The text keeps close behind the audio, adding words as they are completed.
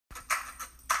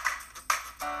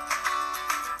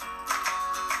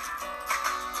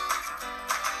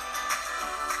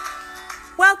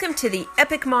Welcome to the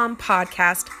Epic Mom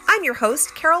Podcast. I'm your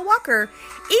host, Carol Walker.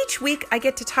 Each week, I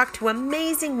get to talk to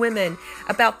amazing women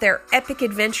about their epic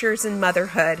adventures in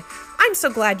motherhood. I'm so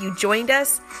glad you joined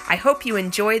us. I hope you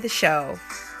enjoy the show.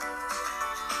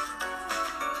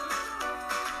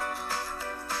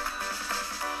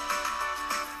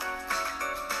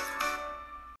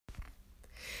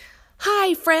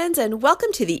 Hi, friends, and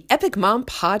welcome to the Epic Mom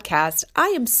Podcast. I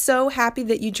am so happy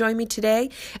that you joined me today,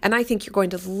 and I think you're going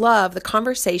to love the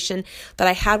conversation that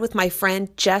I had with my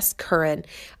friend Jess Curran.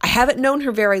 I haven't known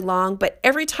her very long, but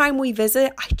every time we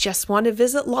visit, I just want to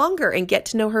visit longer and get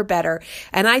to know her better.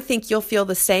 And I think you'll feel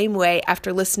the same way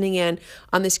after listening in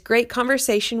on this great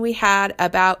conversation we had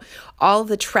about all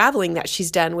the traveling that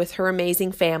she's done with her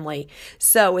amazing family.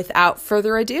 So without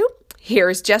further ado,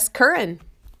 here's Jess Curran.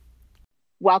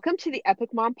 Welcome to the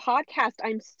Epic Mom Podcast.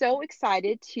 I'm so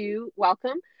excited to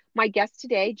welcome my guest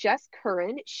today, Jess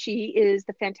Curran. She is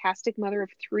the fantastic mother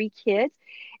of 3 kids,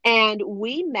 and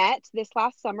we met this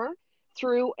last summer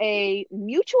through a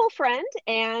mutual friend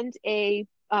and a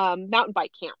mountain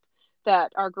bike camp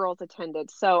that our girls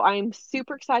attended. So I'm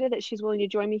super excited that she's willing to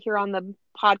join me here on the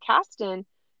podcast, and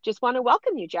just want to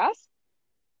welcome you, Jess.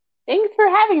 Thanks for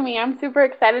having me. I'm super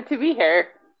excited to be here.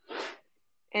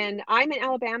 And I'm in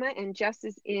Alabama and Jess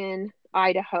is in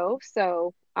Idaho.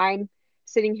 So I'm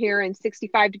sitting here in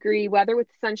 65-degree weather with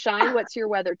sunshine. What's your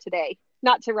weather today?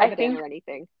 Not to rub it in or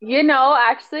anything.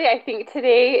 Actually, I think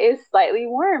today is slightly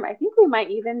warm. I think we might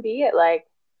even be at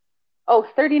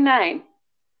 39.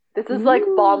 This is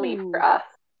balmy for us.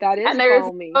 That is balmy. And there's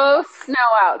no snow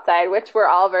outside, which we're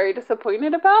all very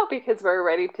disappointed about because we're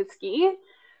ready to ski.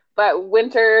 But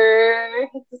winter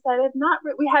has decided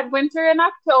we had winter in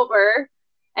October.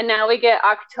 And now we get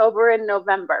October and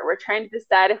November. We're trying to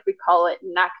decide if we call it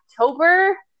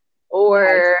October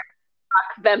or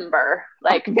November.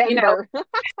 We're not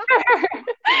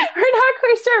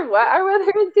quite sure what our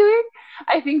weather is doing.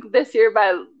 I think this year,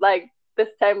 by this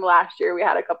time last year, we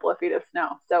had a couple of feet of snow.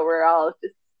 So we're all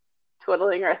just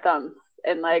twiddling our thumbs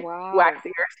and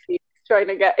waxing our feet, trying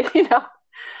to get,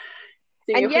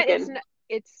 And yet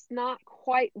it's not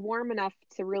quite warm enough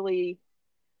to really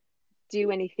do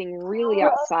anything really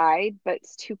outside, but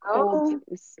it's too cold.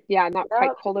 Not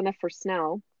quite cold enough for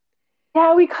snow.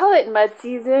 Yeah, we call it mud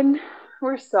season.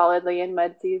 We're solidly in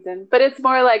mud season, but it's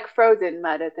more like frozen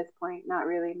mud at this point, not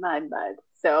really mud.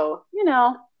 So,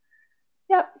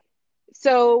 yep.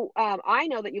 So I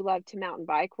know that you love to mountain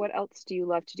bike. What else do you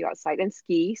love to do outside? And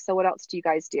ski. So what else do you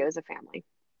guys do as a family?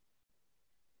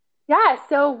 Yeah,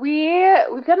 so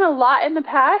we've done a lot in the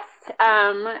past.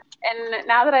 And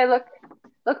now that I look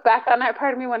back on it,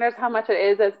 part of me wonders how much it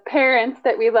is as parents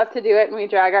that we love to do it and we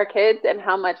drag our kids and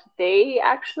how much they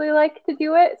actually like to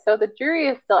do it. So the jury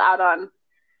is still out on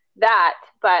that,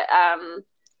 but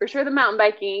for sure the mountain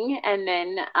biking. And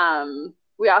then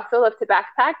we also love to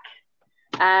backpack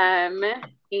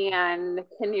and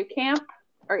canoe camp,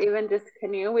 or even just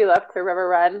canoe. We love to river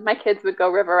run. My kids would go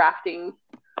river rafting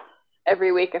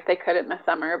every week if they could in the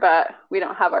summer, but we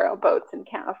don't have our own boats and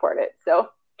can't afford it. So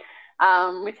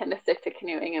we tend to stick to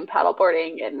canoeing and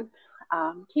paddleboarding and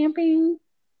camping.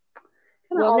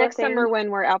 Well, next summer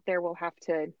when we're out there, we'll have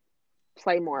to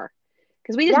play more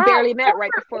because we just barely met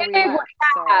right before we left.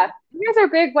 So. You guys are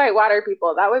big whitewater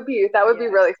people. That would be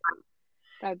really fun.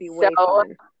 That would be way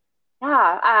fun.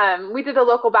 Yeah, we did a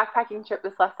local backpacking trip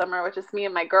this last summer, which is me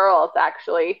and my girls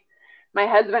actually. My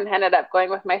husband ended up going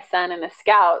with my son and the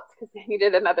scouts because he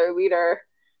needed another leader.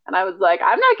 And I was like,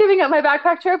 I'm not giving up my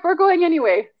backpack trip. We're going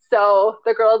anyway. So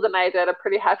the girls and I did a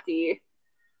pretty hefty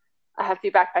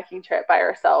backpacking trip by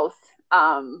ourselves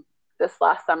this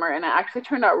last summer. And it actually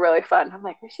turned out really fun. I'm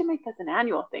like, we should make this an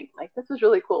annual thing. This was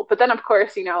really cool. But then, of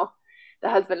course, the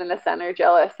husband and the son are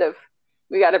jealous of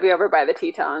we got to be over by the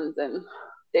Tetons. And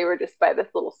they were just by this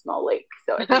little small lake.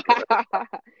 So I think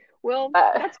well,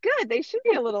 that's good. They should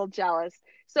be a little jealous.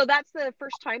 So that's the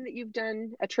first time that you've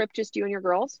done a trip, just you and your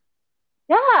girls?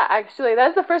 Yeah, actually,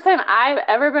 that's the first time I've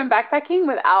ever been backpacking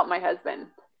without my husband,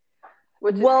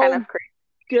 which is kind of crazy.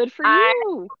 Good for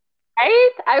you.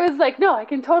 I was like, no, I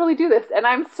can totally do this. And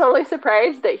I'm totally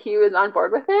surprised that he was on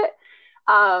board with it.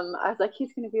 I was like,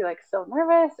 he's going to be so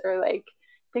nervous or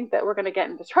think that we're going to get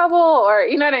into trouble or,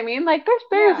 you know what I mean? There's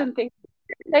bears and things.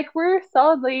 We're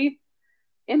solidly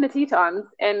in the Tetons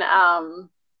and,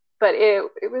 but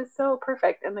it was so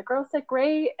perfect. And the girls did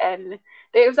great. And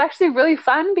it was actually really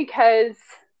fun because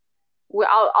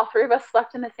all 3 of us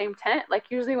slept in the same tent.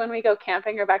 Usually when we go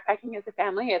camping or backpacking as a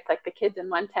family, it's the kids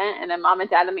in one tent and then mom and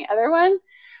dad in the other one.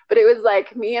 But it was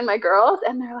me and my girls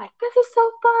and they're like, this is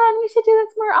so fun. We should do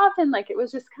this more often. It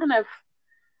was just kind of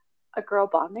a girl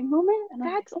bonding moment. And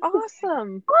I'm like, That's this is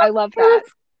awesome. fun. I love that.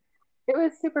 It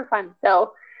was super fun.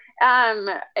 So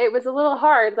it was a little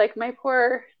hard. Like my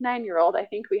poor 9-year-old, I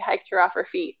think we hiked her off her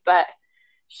feet, but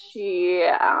she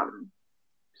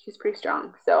she's pretty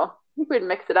strong. So I think we'd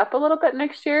mix it up a little bit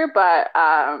next year, but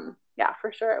yeah,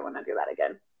 for sure I want to do that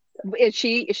again. Is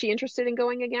she interested in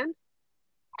going again?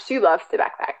 She loves to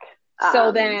backpack.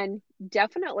 So then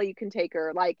definitely you can take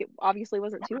her. Like it obviously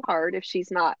wasn't too hard if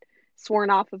she's not sworn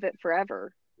off of it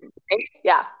forever.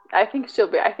 Yeah, I think she'll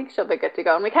be good to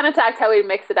go. And we kind of talked how we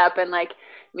mix it up and like,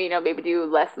 maybe do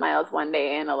less miles one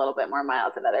day and a little bit more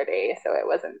miles another day, so it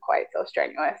wasn't quite so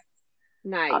strenuous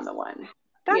on Nice. the one,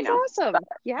 That's awesome. But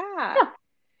Yeah. yeah.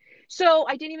 So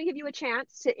I didn't even give you a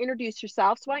chance to introduce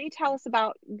yourself. So why don't you tell us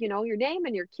about, your name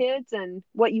and your kids and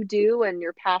what you do and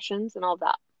your passions and all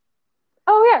that.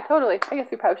 Oh yeah, totally. I guess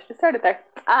we probably should have started there.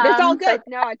 It's all So good.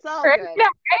 No, it's all good. yeah,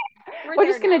 We're we're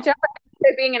there just gonna now. jump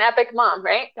into being an epic mom,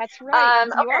 right? That's right,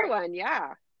 because you are Okay. one.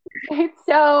 Yeah.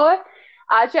 So,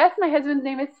 Jess, my husband's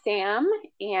name is Sam,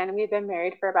 and we've been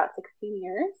married for about 16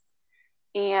 years.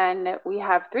 And we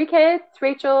have 3 kids.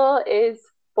 Rachel is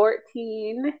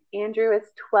 14, Andrew is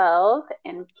 12,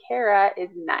 and Kara is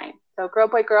 9. So, girl,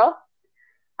 boy, girl.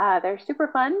 They're super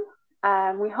fun.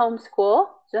 We homeschool,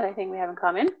 which is another thing we have in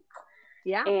common.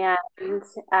 Yeah. And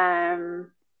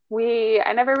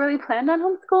I never really planned on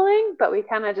homeschooling, but we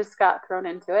kind of just got thrown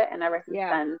into it. And ever since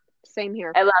then, Same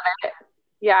here. I love it.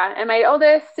 Yeah. And my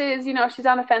oldest is, she's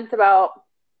on the fence about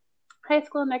high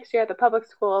school next year at the public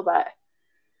school, but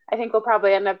I think we'll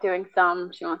probably end up doing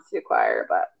some. She wants to do choir,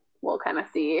 but we'll kind of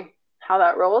see how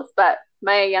that rolls. But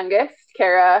my youngest,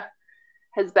 Kara,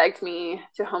 has begged me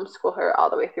to homeschool her all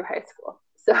the way through high school.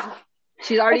 So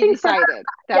she's already decided.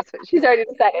 That's what she's already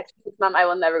decided. She says, Mom, I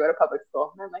will never go to public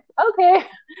school. And I'm like, okay.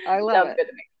 I love Sounds it. good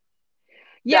to me.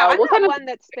 Yeah, So I'm we'll not kind one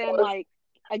that's been like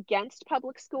against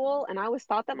public school, and I always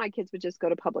thought that my kids would just go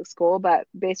to public school, but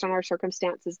based on our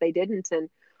circumstances, they didn't. And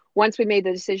once we made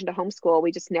the decision to homeschool,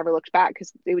 we just never looked back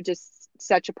because it was just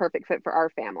such a perfect fit for our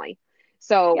family.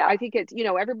 So yeah. I think it's,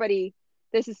 everybody,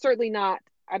 this is certainly not,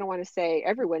 I don't want to say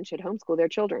everyone should homeschool their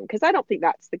children because I don't think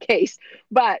that's the case.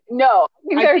 But no,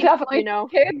 I there are think, definitely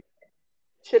kids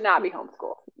should not be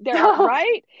homeschooled. There are,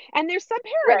 right? And there's some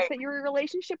parents Right. that your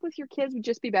relationship with your kids would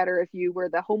just be better if you were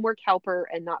the homework helper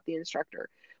and not the instructor.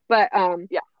 But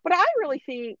Yeah. but I really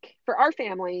think for our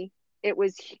family, it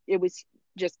was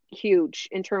just huge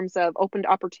in terms of opened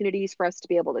opportunities for us to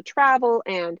be able to travel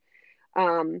and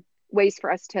ways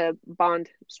for us to bond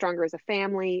stronger as a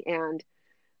family and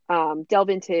delve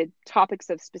into topics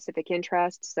of specific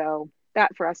interest. So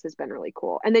that for us has been really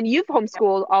cool. And then you've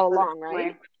homeschooled all along,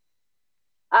 right?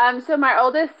 So my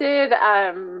oldest did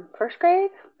first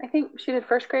grade. I think she did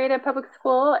first grade at public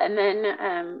school, and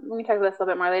then we can talk about this a little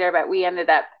bit more later. But we ended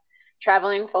up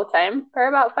traveling full time for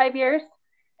about 5 years,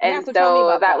 and so tell me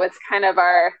about that. was kind of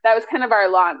our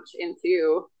launch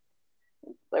into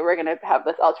like we're gonna have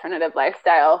this alternative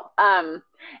lifestyle.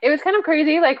 It was kind of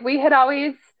crazy. Like we had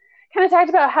always kind of talked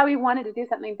about how we wanted to do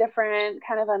something different,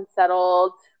 kind of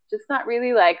unsettled, just not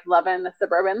really like loving the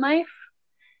suburban life.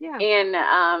 Yeah.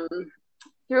 And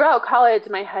throughout college,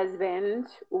 my husband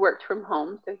worked from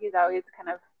home. So he's always kind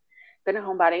of been a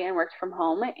homebody and worked from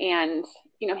home. And,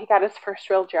 he got his first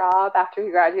real job after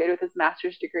he graduated with his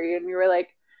master's degree. And we were like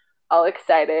all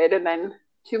excited. And then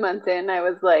 2 months in, I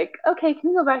was like, okay,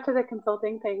 can you go back to the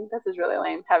consulting thing? This is really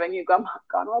lame having you gone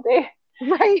all day.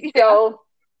 Right. So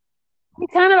we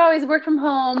kind of always worked from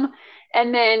home.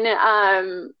 And then,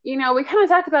 we kind of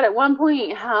talked about at one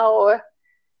point how,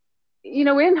 we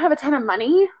didn't have a ton of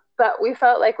money, but we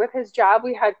felt like with his job,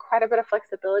 we had quite a bit of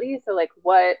flexibility. So like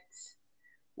what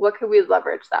could we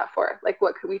leverage that for? Like,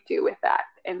 what could we do with that?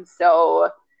 And so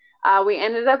we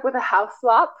ended up with a house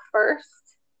swap first.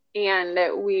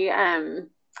 And we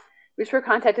were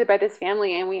contacted by this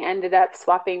family and we ended up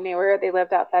swapping. They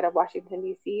lived outside of Washington,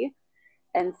 D.C.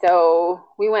 And so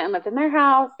we went and lived in their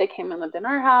house. They came and lived in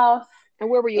our house. And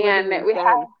where were you living with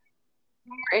them?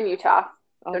 We were in Utah,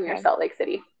 so near Salt Lake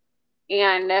City.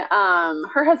 And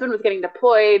her husband was getting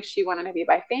deployed. She wanted to be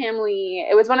by family.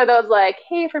 It was one of those like,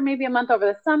 hey, for maybe a month over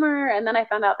the summer. And then I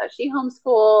found out that she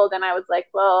homeschooled. And I was like,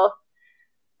 well,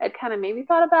 I'd kind of maybe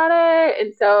thought about it.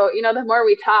 And so, the more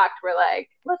we talked, we're like,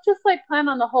 let's just like plan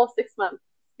on the whole 6 months.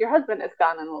 Your husband is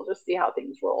gone and we'll just see how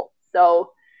things roll.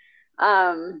 So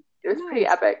it was a pretty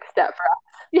epic step for us.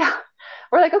 Yeah.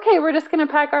 We're like, okay, we're just going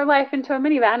to pack our life into a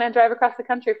minivan and drive across the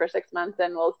country for 6 months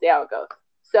and we'll see how it goes.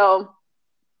 So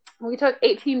we took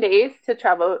 18 days to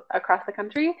travel across the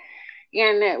country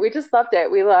and we just loved it.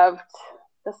 We loved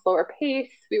the slower pace.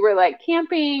 We were like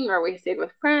camping or we stayed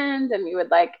with friends and we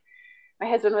would like my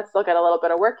husband would still get a little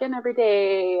bit of work in every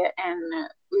day, and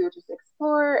we would just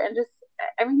explore and just,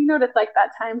 I mean, you know, it's like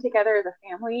that time together as a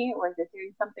family where you're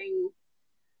doing something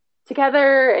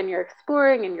together and you're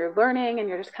exploring and you're learning and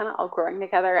you're just kind of all growing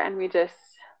together. And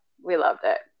we loved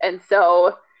it. And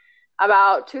so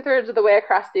about 2/3 of the way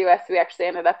across the US, we actually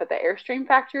ended up at the Airstream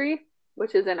factory,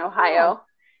 which is in Oh, Ohio.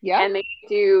 yeah. And they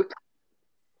do,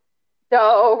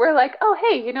 so we're like, oh,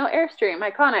 hey, you know, Airstream,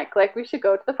 iconic. Like, we should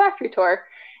go to the factory tour.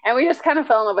 And we just kind of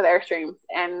fell in love with Airstreams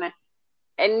and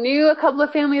knew a couple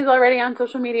of families already on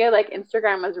social media. Like,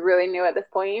 Instagram was really new at this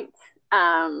point.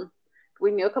 Um,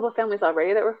 we knew a couple of families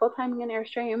already that were full timing in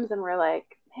Airstreams, and we're like,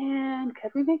 man,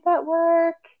 could we make that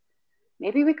work?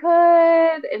 Maybe we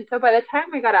could. And so by the time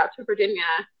we got out to Virginia,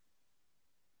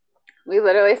 we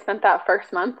literally spent that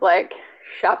first month like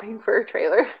shopping for a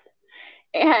trailer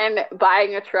and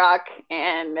buying a truck.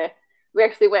 And we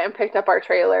actually went and picked up our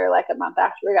trailer like a month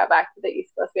after we got back to the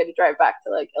East Coast. We had to drive back to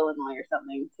like Illinois or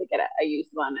something to get a used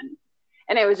one.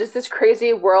 And it was just this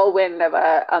crazy whirlwind of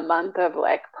a month of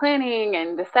like planning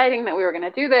and deciding that we were going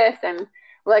to do this. And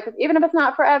we're like, even if it's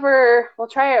not forever, we'll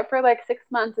try it for like 6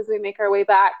 months as we make our way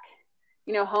back,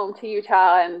 you know, home to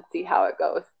Utah and see how it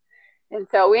goes. And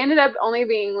so we ended up only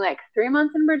being like 3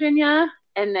 months in Virginia.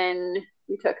 And then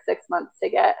we took 6 months to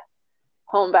get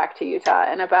home back to Utah.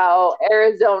 And about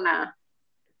Arizona,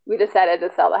 we decided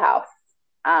to sell the house.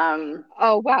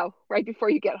 Oh, wow. Right before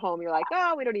you get home, you're like,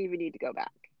 oh, we don't even need to go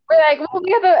back. We're like, well,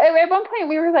 we have at one point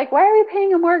we were like, why are we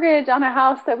paying a mortgage on a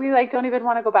house that we like don't even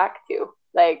want to go back to?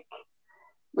 Like,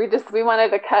 we wanted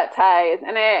to cut ties,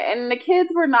 and the kids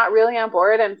were not really on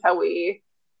board until we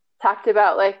talked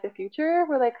about like the future.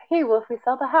 We're like, hey, well, if we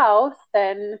sell the house,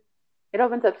 then it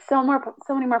opens up so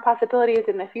many more possibilities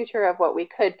in the future of what we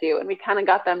could do. And we kind of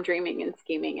got them dreaming and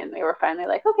scheming, and they were finally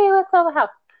like, okay, let's sell the house.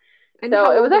 And So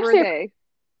how it was old were actually, they?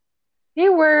 they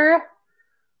were,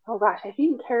 oh gosh, I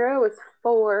think Kara was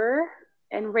 4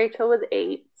 and Rachel was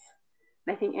 8.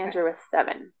 And I think Okay. Andrew was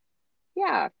 7.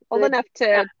 Yeah, So old they, enough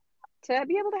yeah, to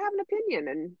be able to have an opinion.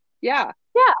 And yeah,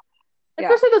 yeah. yeah,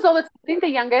 Especially those oldest. I think the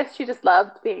youngest, she just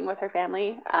loved being with her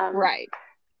family. right.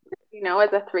 You know,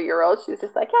 as a 3-year-old, she was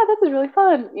just like, yeah, this is really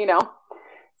fun, you know.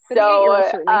 But the 8-year-old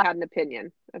So certainly had an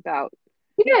opinion about,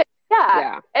 we did, yeah.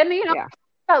 yeah, And you know, yeah.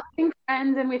 about being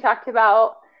friends, and we talked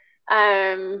about,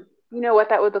 you know, what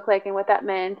that would look like and what that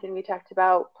meant, and we talked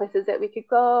about places that we could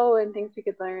go and things we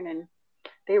could learn, and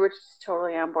they were just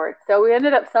totally on board. So we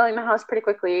ended up selling the house pretty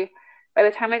quickly. By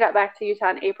the time I got back to Utah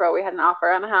in April, we had an offer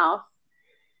on the house,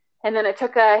 and then it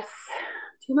took us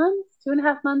 2 months,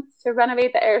 2.5 months to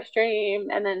renovate the Airstream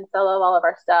and then sell all of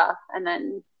our stuff. And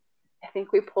then I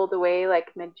think we pulled away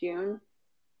like mid-June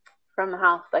from the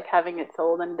house, like having it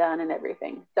sold and done and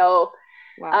everything. So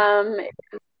Wow. it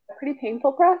was a pretty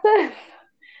painful process.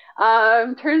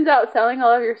 Turns out selling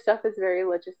all of your stuff is very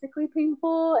logistically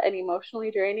painful and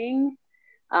emotionally draining.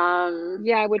 Yeah,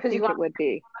 I would Because you think want it would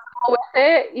be. to go with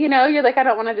it, you know, you're like, I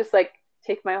don't want to just like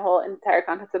take my whole entire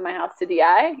contents of my house to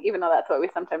DI, even though that's what we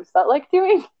sometimes felt like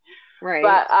doing. Right.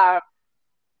 But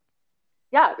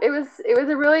yeah, it was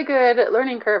a really good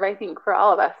learning curve, I think, for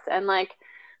all of us. And like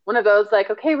one of those like,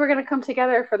 okay, we're gonna come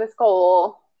together for this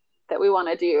goal that we want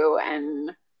to do.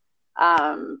 And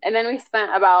then we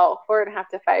spent about 4.5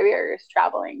 to 5 years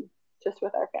traveling just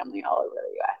with our family all over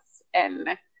the US.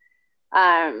 And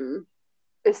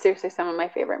it's seriously some of my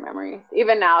favorite memories.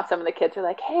 Even now, some of the kids are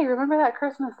like, hey, remember that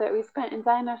Christmas that we spent in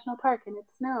Zion National Park and it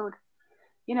snowed,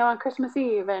 you know, on Christmas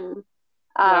Eve? And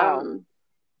Wow. um,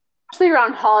 especially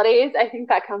around holidays, I think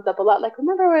that comes up a lot. Like,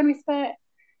 remember when we spent,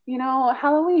 you know,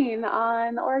 Halloween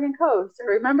on the Oregon coast,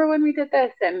 or remember when we did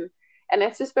this? And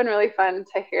it's just been really fun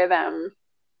to hear them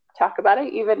talk about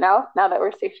it, even now that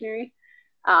we're stationary.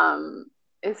 Um,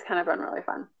 it's kind of been really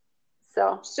fun.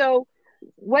 So So,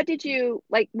 what did you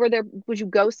like? Would you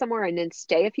go somewhere and then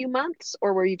stay a few months,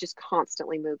 or were you just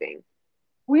constantly moving?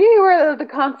 we were the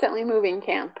constantly moving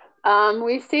camp.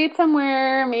 We stayed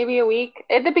somewhere maybe a week.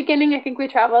 At the beginning, I think we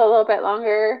traveled a little bit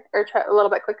longer or a little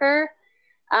bit quicker.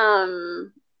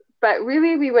 Um, but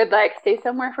really, we would like stay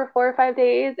somewhere for 4 or 5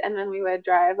 days, and then we would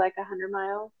drive like 100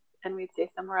 miles, and we'd stay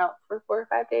somewhere else for 4 or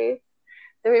 5 days.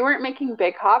 So we weren't making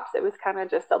big hops. It was kind of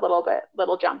just a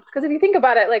little jumps. Because if you think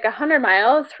about it, like 100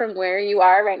 miles from where you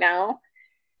are right now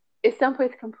is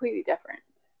someplace completely different.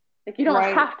 Like you don't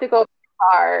Right. have to go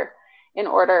far in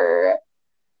order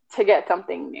to get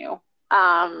something new.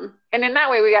 And in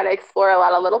that way, we got to explore a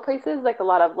lot of little places, like a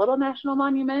lot of little national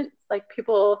monuments, like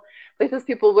places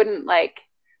people wouldn't like.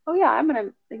 Oh yeah, I'm gonna,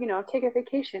 you know, take a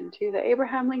vacation to the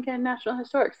Abraham Lincoln National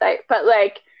Historic Site. But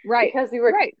like Right. because we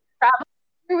were Right.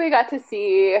 traveling, we got to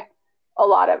see a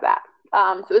lot of that.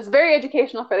 So it was very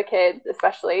educational for the kids,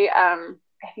 especially.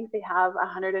 I think they have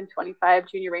 125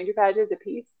 junior ranger badges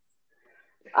apiece.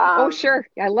 Oh, Um, sure.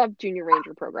 I love junior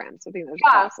ranger programs. I think those are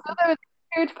yeah, so awesome. that was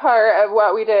a huge part of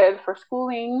what we did for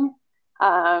schooling.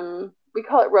 We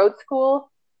call it road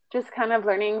school, just kind of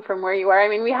learning from where you are. I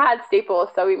mean, we had staples,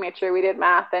 so we made sure we did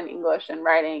math and English and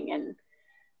writing and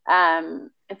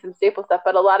some staple stuff.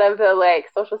 But a lot of the like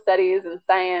social studies and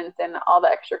science and all the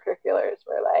extracurriculars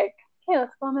were like, okay,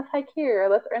 let's go on this hike here, or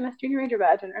let's earn this junior ranger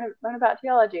badge and learn about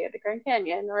geology at the Grand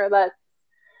Canyon, or let's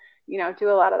do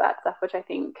a lot of that stuff, which I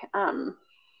think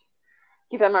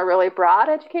give them a really broad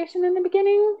education in the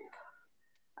beginning,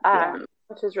 Yeah.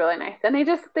 which is really nice. And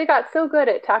they got so good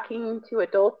at talking to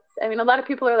adults. I mean, a lot of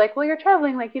people are like, well, you're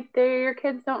traveling, like your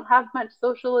kids don't have much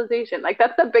socialization. Like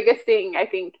that's the biggest thing I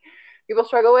think people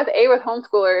struggle with, A, with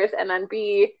homeschoolers, and then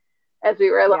B, as we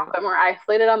were a little bit more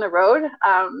isolated on the road.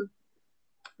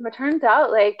 But turns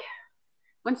out, like,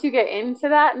 once you get into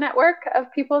that network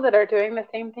of people that are doing the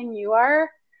same thing you are,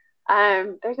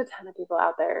 there's a ton of people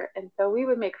out there. And so we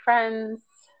would make friends.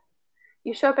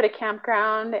 You show up at a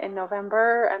campground in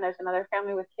November and there's another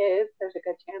family with kids, there's a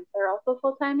good chance they're also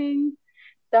full-timing.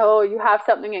 So you have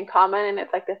something in common and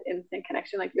it's like this instant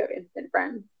connection, like you have instant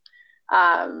friends.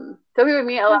 So we would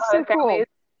meet a lot of families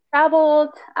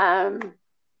traveled. And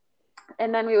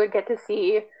then we would get to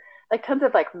see like tons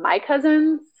of like my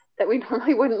cousins that we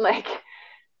normally wouldn't like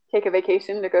take a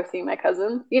vacation to go see my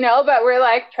cousins, but we're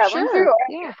like traveling through.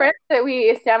 Yeah. Friends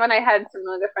that Sam and I had some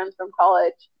really good friends from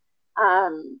college.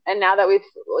 And now that we've,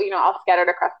 all scattered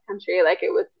across the country, like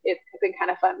it's been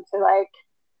kind of fun to like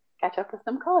catch up with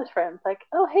some college friends. Like,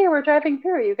 oh, hey, we're driving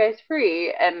through. Are you guys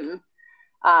free? And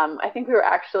I think we were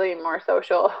actually more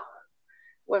social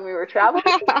when we were traveling.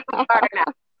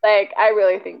 Now. Like, I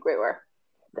really think we were.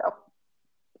 So.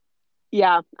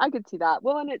 Yeah, I could see that.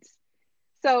 Well, and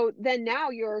so then now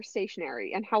you're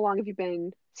stationary. And how long have you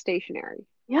been stationary?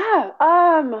 Yeah.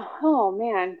 Oh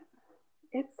man.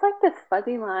 It's like this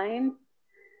fuzzy line.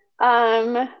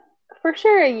 For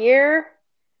sure a year,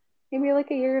 maybe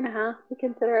like a year and a half, we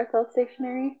consider ourselves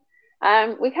stationary.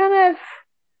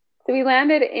 We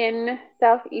landed in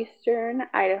southeastern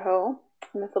Idaho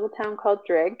in this little town called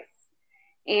Driggs.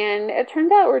 And it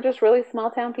turned out we're just really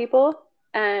small town people.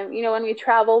 When we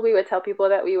travel, we would tell people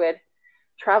that we would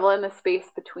travel in the space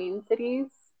between cities.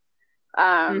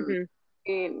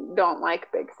 We don't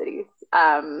like big cities.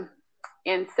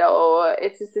 And so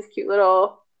it's just this cute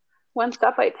little one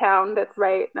stoplight town that's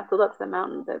right nestled up to the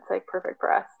mountains. It's like perfect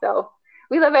for us. So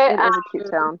we love it. It is a cute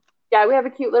town. Yeah, we have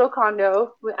a cute little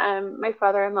condo. My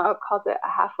father-in-law calls it a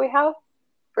halfway house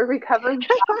for recovering.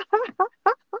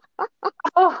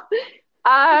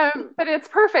 But it's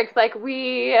perfect. Like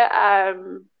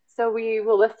so we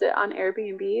will list it on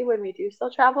Airbnb when we do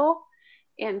still travel.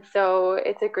 And so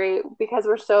it's because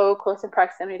we're so close in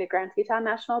proximity to Grand Teton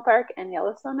National Park and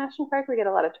Yellowstone National Park, we get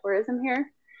a lot of tourism here.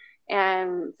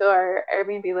 And so our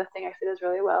Airbnb listing actually does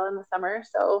really well in the summer.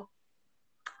 So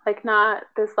like not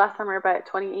this last summer, but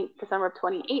December of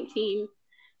 2018,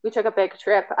 we took a big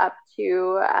trip up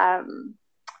to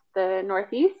the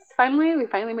Northeast. We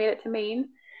finally made it to Maine,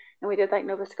 and we did like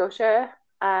Nova Scotia.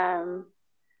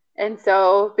 And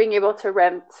so being able to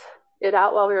rent it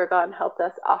out while we were gone helped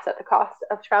us offset the cost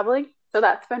of traveling. So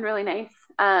that's been really nice.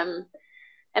 And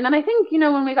then I think,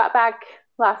 when we got back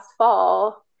last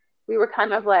fall, we were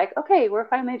kind of like, okay, we're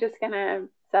finally just going to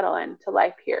settle into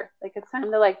life here. Like it's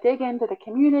time to like dig into the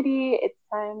community. It's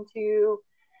time to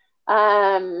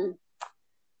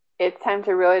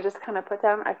really just kind of put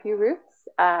down a few roots.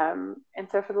 And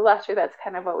so for the last year, that's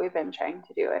kind of what we've been trying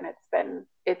to do. And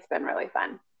it's been really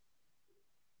fun.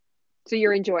 So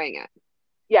you're enjoying it?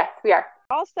 Yes, we are.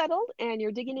 All settled and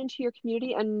you're digging into your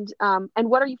community. And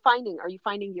what are you finding? Are you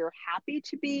finding you're happy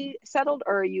to be settled,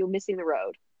 or are you missing the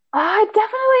road?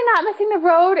 Definitely not missing the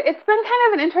road. It's been kind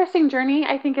of an interesting journey,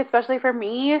 I think, especially for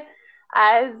me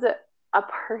as a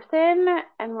person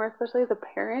and more especially as a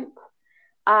parent.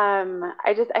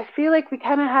 I feel like we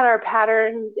kind of had our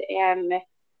patterns and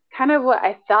kind of what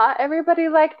I thought everybody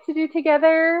liked to do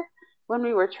together when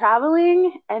we were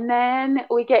traveling. And then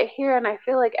we get here and I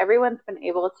feel like everyone's been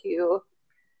able to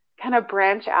kind of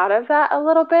branch out of that a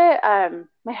little bit.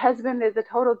 My husband is a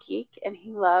total geek and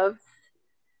he loves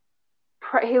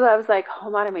like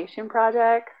home automation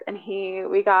projects, and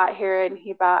we got here and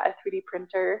he bought a 3D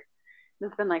printer and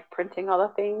has been like printing all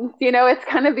the things. It's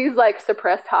kind of these like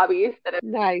suppressed hobbies that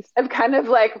have kind of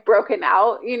like broken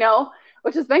out,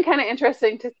 which has been kind of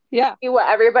interesting to see what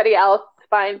everybody else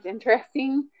finds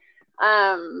interesting.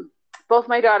 Both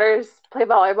my daughters play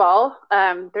volleyball.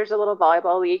 There's a little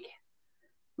volleyball league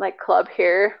like club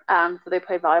here. So they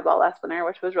played volleyball last winter,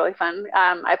 which was really fun.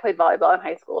 I played volleyball in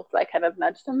high school, so I kind of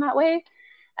nudged them that way.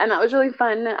 And that was really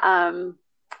fun.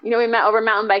 We met over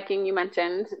mountain biking. You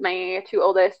mentioned my two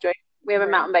oldest joined. We have a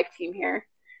mountain bike team here.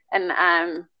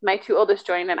 And my two oldest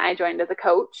joined, and I joined as a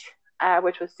coach,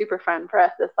 which was super fun for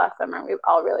us this last summer. We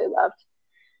all really loved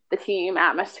the team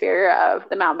atmosphere of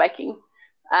the mountain biking.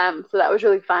 So that was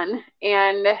really fun.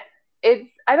 And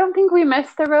I don't think we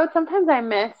miss the road. Sometimes I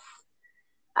miss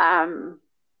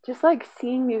just like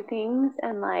seeing new things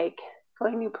and like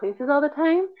going new places all the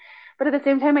time. But at the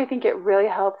same time, I think it really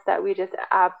helps that we just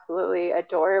absolutely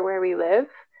adore where we live.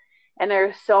 And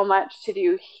there's so much to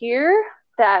do here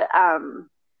that,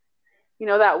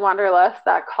 that wanderlust,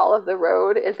 that call of the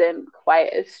road isn't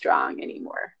quite as strong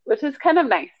anymore, which is kind of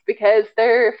nice because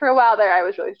for a while there, I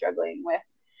was really struggling with,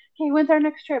 hey, when's our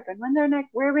next trip? And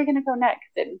where are we going to go next?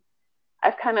 And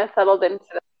I've kind of settled into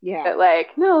that,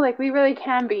 like, no, like we really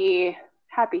can be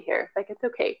happy here. Like it's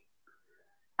okay.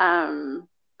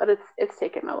 But it's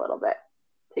taken a little bit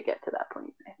to get to that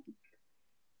point, I think.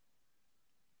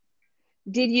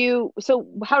 So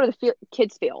how do the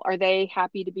kids feel? Are they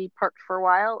happy to be parked for a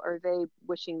while? Or are they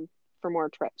wishing for more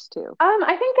trips too?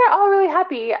 I think they're all really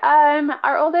happy.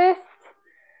 Our oldest,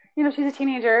 she's a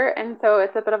teenager, and so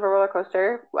it's a bit of a roller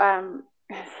coaster,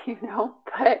 as you know,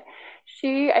 but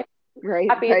I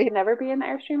think happy to never be in the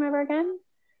Airstream ever again.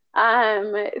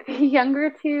 The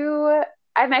younger two,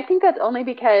 and I think that's only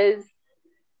because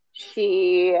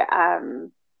she,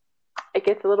 it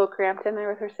gets a little cramped in there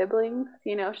with her siblings.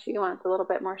 She wants a little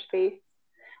bit more space,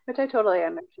 which I totally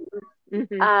understand.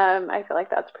 Mm-hmm. I feel like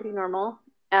that's pretty normal.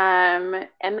 And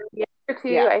the other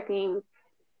two, I think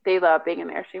they love being in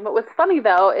the Airstream. But what's funny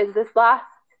though is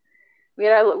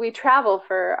we travel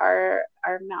for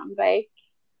our mountain bike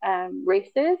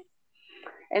races,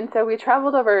 and so we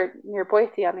traveled over near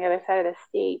Boise on the other side of the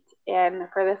state, and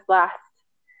for this last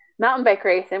mountain bike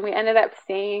race, and we ended up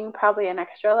staying probably an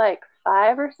extra like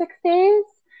 5 or 6 days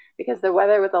because the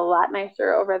weather was a lot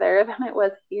nicer over there than it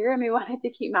was here, and we wanted to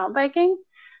keep mountain biking.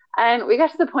 And we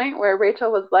got to the point where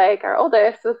Rachel was like, our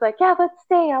oldest was like, yeah, let's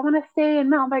stay. I want to stay and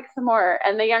mountain bike some more.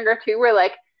 And the younger two were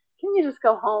like, can you just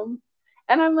go home?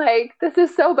 And I'm like, this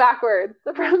is so backwards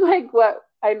from like what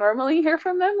I normally hear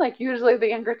from them. Like usually the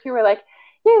younger two were like,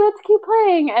 yeah, let's keep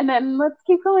playing and then let's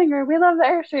keep going, or we love the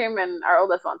Airstream, and our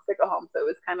oldest wants to go home. So it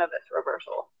was kind of this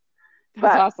reversal.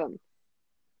 That's awesome.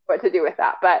 What to do with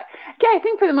that. But yeah, I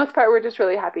think for the most part, we're just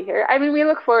really happy here. I mean, we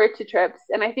look forward to trips,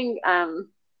 and I think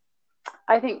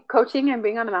coaching and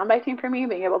being on the mountain bike team for me,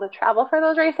 being able to travel for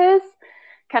those races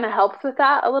kind of helps with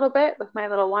that a little bit with my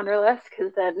little wanderlust,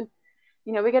 because then,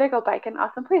 we get to go bike in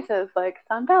awesome places like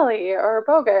Sun Valley or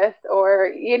Bogus or,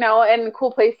 and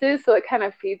cool places. So it kind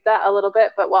of feeds that a little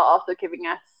bit, but while also giving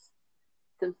us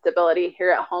some stability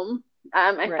here at home.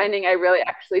 I'm finding I really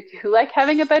actually do like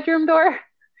having a bedroom door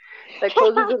that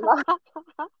closes and locks.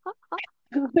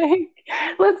 Like,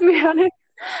 let's be honest.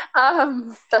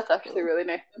 That's actually really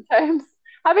nice sometimes.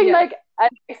 Having like a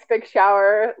nice big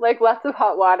shower, like lots of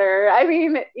hot water. I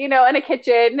mean, in a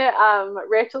kitchen.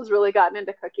 Rachel's really gotten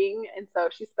into cooking, and so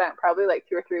she spent probably like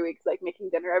 2 or 3 weeks like making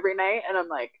dinner every night, and I'm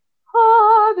like,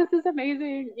 oh, this is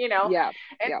amazing,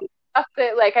 And stuff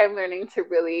that like I'm learning to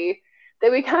really,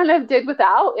 that we kind of did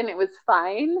without, and it was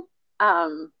fine.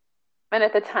 And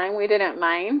at the time we didn't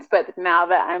mind, but now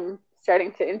that I'm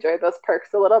starting to enjoy those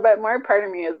perks a little bit more, part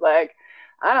of me is like,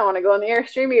 I don't want to go on the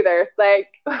Airstream either. Like,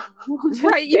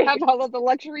 you have all of the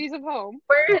luxuries of home.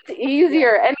 Where it's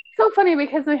easier. And it's so funny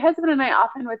because my husband and I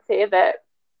often would say that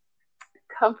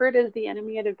comfort is the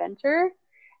enemy of adventure.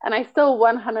 And I still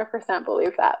 100%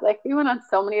 believe that. Like, we went on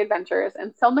so many adventures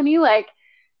and so many like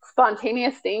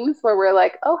spontaneous things where we're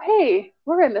like, oh, hey,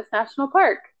 we're in this national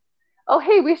park. Oh,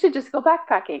 hey, we should just go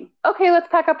backpacking. Okay, let's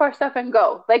pack up our stuff and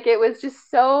go. Like, it was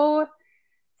just so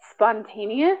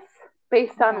spontaneous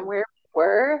based on where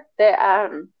were that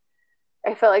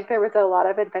I felt like there was a lot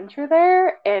of adventure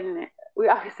there, and we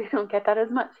obviously don't get that as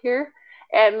much here,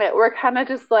 and we're kind of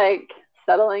just like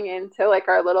settling into like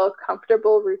our little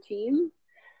comfortable routine,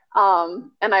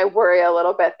 and I worry a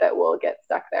little bit that we'll get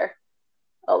stuck there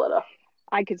a little.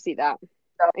 I could see that.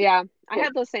 So, I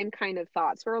had those same kind of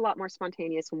thoughts. We're a lot more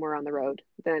spontaneous when we're on the road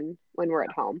than when we're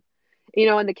at home,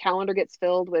 and the calendar gets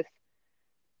filled with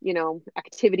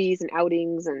activities and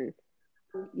outings, and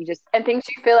and things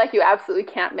you feel like you absolutely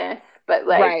can't miss, but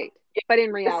like but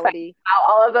in reality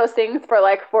all of those things for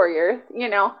like 4 years,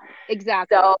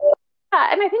 exactly. So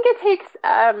and I think it takes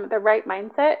the right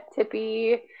mindset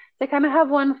to kind of have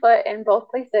one foot in both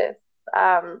places,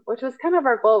 which was kind of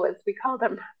our goal. Was we called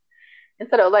them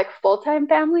instead of like full-time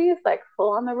families, like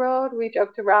full on the road, we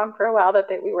joked around for a while that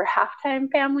we were half-time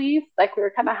families. Like we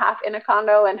were kind of half in a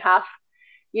condo and half,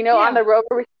 on Yeah. the road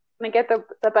where we're going to get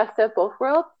the best of both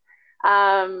worlds.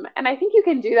 And I think you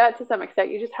can do that to some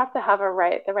extent. You just have to have the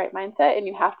right mindset, and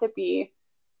you have to be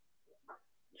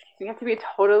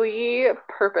totally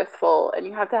purposeful, and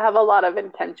you have to have a lot of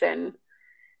intention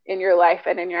in your life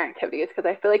and in your activities. Because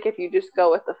I feel like if you just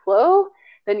go with the flow,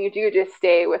 then you do just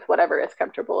stay with whatever is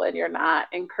comfortable, and you're not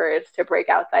encouraged to break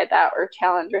outside that or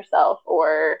challenge yourself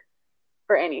or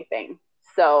anything.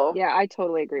 So Yeah, I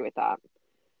totally agree with that.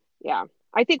 Yeah.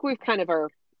 I think we've kind of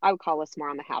I would call us more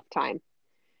on the halftime,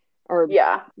 or,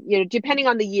 yeah, depending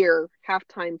on the year,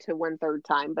 halftime to 1/3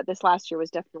 time. But this last year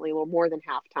was definitely a little more than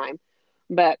halftime.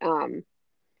 But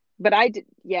I did,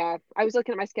 yeah, I was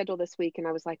looking at my schedule this week and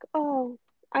I was like, oh,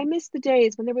 I missed the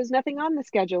days when there was nothing on the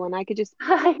schedule and I could just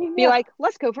I be know. like,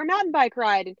 let's go for a mountain bike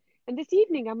ride. And this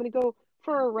evening I'm going to go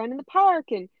for a run in the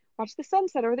park and watch the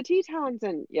sunset or the Tetons.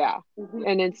 And yeah. Mm-hmm.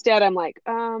 And instead I'm like,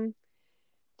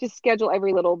 just schedule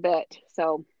every little bit.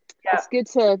 So Yeah. it's good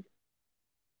to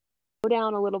go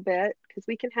down a little bit because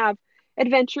we can have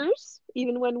adventures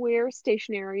even when we're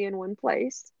stationary in one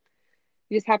place.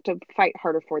 You just have to fight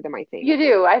harder for them, I think. You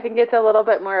do. I think it's a little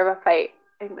bit more of a fight.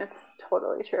 I think that's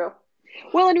totally true.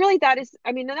 Well, and really that is,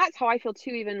 I mean, and that's how I feel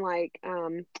too, even like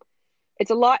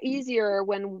it's a lot easier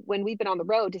when we've been on the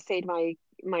road to say to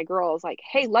my girls like,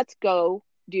 "Hey, let's go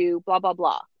do blah blah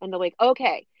blah." And they're like,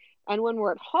 "Okay." And when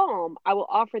we're at home, I will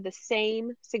offer the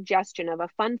same suggestion of a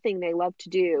fun thing they love to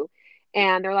do.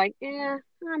 And they're like, "Yeah,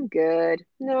 I'm good.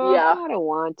 No, Yeah. I don't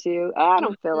want to. I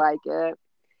don't feel like it."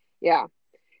 Yeah.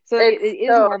 So it It's is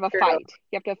so more of a true. fight.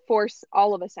 You have to force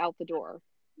all of us out the door.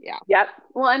 Yeah. Yep.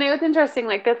 Well, and it was interesting,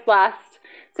 like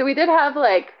so we did have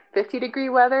like 50-degree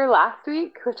weather last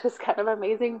week, which was kind of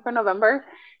amazing for November.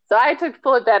 So I took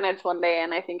full advantage one day,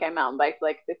 and I think I mountain biked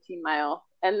like 15 miles.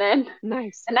 And then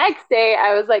Nice. the next day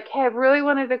I was like, hey, I really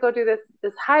wanted to go do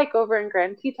this hike over in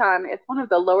Grand Teton. It's one of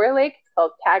the lower lakes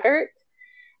called Taggart.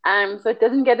 So it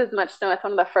doesn't get as much snow. It's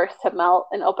one of the first to melt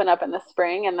and open up in the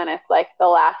spring, and then it's like the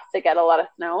last to get a lot of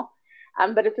snow.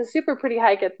 But it's a super pretty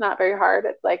hike. It's not very hard.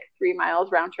 It's like 3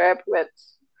 miles round trip, which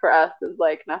for us is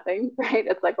like nothing, right?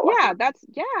 It's like a walk. Yeah,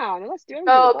 no, that's very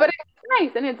So, but doable. it's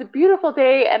nice and it's a beautiful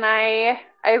day. And I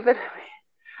literally,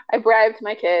 I bribed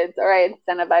my kids, or I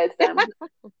incentivized them,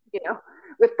 you know,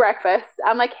 with breakfast.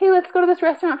 I'm like, hey, let's go to this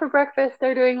restaurant for breakfast.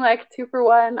 They're doing like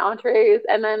 2-for-1 entrees,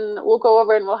 and then we'll go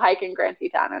over and we'll hike in Grand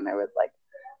Teton. And there was like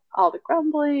all the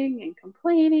grumbling and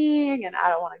complaining, and I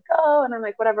don't want to go. And I'm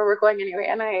like, whatever, we're going anyway.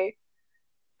 And I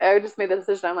just made the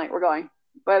decision. I'm like, we're going,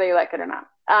 whether you like it or not.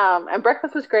 And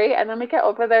breakfast was great. And then we get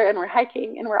over there and we're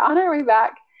hiking and we're on our way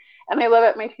back. And I love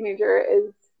it. My teenager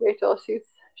is Rachel.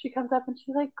 She comes up and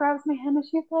she like grabs my hand and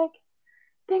she's like,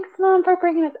 thanks, Mom, for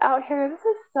bringing us out here. This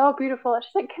is so beautiful.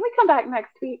 She's like, can we come back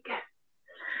next week?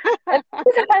 And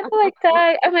I like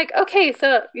that. I'm like, okay,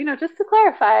 so just to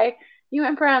clarify, you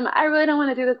went from I really don't want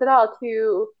to do this at all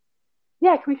to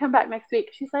yeah, can we come back next week?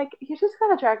 She's like, you just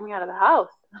gotta drag me out of the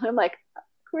house. And I'm like,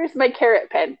 where's my carrot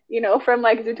pen? From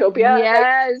like Zootopia.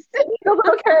 Yes. Like, a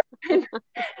little carrot pen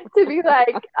to be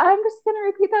like, I'm just gonna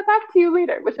repeat that back to you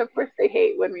later, which of course they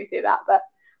hate when we say that,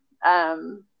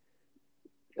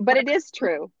 But it is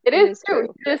true. it is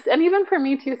true. Just and even for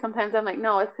me too, sometimes I'm like,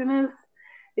 no, as soon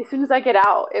as I get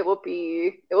out, it will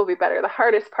be better. The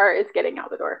hardest part is getting out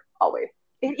the door, always.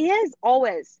 It is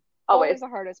always Always. the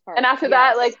hardest part. And after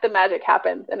that, Yes. like the magic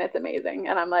happens and it's amazing.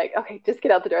 And I'm like, okay, just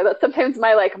get out the door. That's sometimes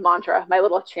my like mantra, my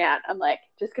little chant. I'm like,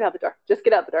 just get out the door, just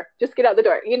get out the door, just get out the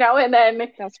door, and then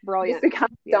That's it brilliant. just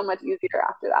becomes so much easier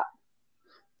after that.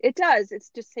 It does. It's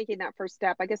just taking that first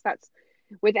step. I guess that's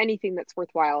with anything that's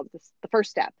worthwhile, the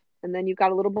first step. And then you've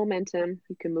got a little momentum,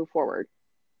 you can move forward.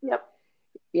 Yep.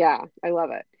 Yeah, I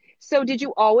love it. So did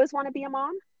you always want to be a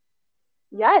mom?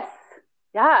 Yes.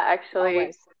 Yeah, actually.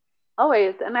 Always.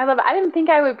 Always. And I love it. I didn't think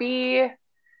I would be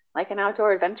like an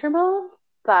outdoor adventure mom,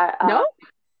 but No?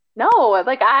 no,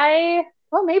 like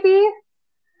well, maybe.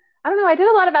 I don't know. I did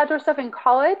a lot of outdoor stuff in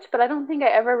college, but I don't think I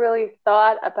ever really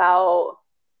thought about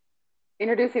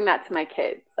introducing that to my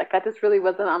kids. Like that just really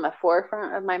wasn't on the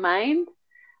forefront of my mind.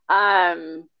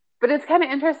 But it's kind of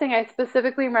interesting. I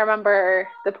specifically remember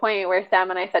the point where Sam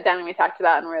and I sat down and we talked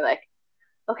about, and we're like,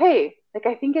 okay, like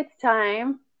I think it's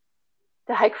time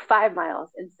to hike 5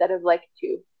 miles instead of like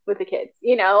 2 with the kids,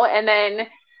 And then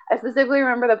I specifically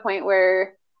remember the point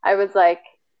where I was like,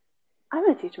 I'm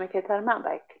going to teach my kids how to mountain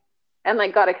bike, and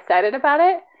like got excited about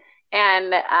it.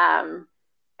 And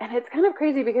it's kind of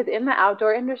crazy because in the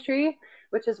outdoor industry,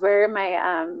 which is where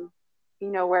my,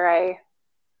 where I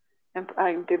and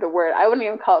I do the word, I wouldn't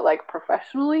even call it like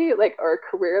professionally, like, or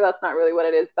career. That's not really what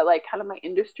it is, but like kind of my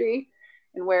industry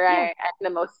and where Yeah. I'm the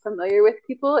most familiar with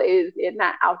people is in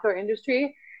that outdoor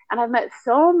industry. And I've met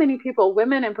so many people,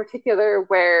 women in particular,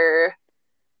 where,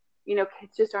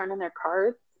 kids just aren't in their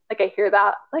cars. Like I hear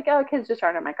that, like, oh, kids just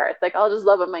aren't in my cars. Like I'll just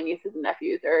love on my nieces and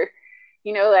nephews, or,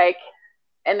 like,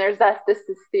 and there's this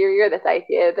theory or this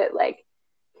idea that like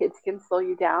kids can slow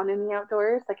you down in the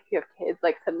outdoors. Like if you have kids,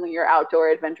 like suddenly your outdoor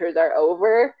adventures are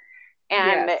over.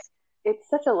 And Yes. it's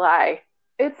such a lie.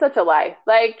 It's such a lie.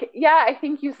 Like, yeah, I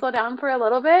think you slow down for a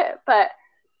little bit, but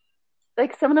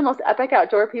like some of the most epic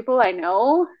outdoor people I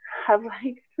know have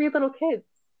like three little kids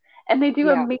and they do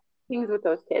Yeah. amazing things with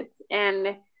those kids.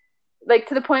 And like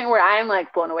to the point where I'm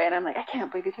like blown away and I'm like, I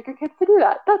can't believe you took your kids to do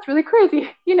that. That's really crazy.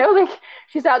 Like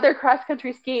she's out there cross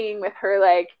country skiing with her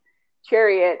like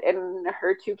chariot and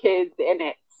her two kids in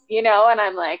it, and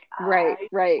I'm like, Right. I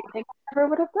Right. don't think I ever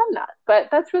would have done that. But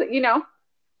that's really,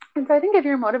 and so I think if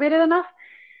you're motivated enough,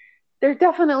 there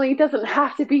definitely doesn't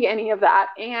have to be any of that.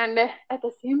 And at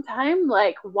the same time,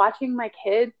 like watching my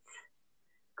kids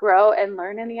grow and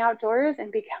learn in the outdoors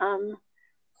and become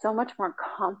so much more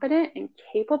confident and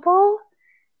capable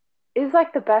is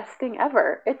like the best thing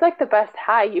ever. It's like the best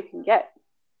high you can get.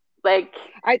 Like,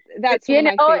 That's one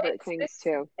of my favorite things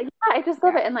too. yeah, I just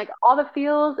love Yeah. it. And like all the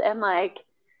feels and like,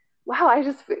 wow, I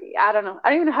don't know. I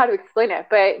don't even know how to explain it,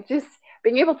 but just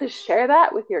being able to share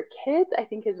that with your kids, I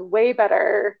think is way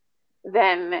better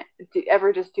than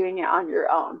ever just doing it on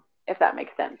your own, if that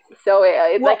makes sense. So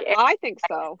it Well, like, I think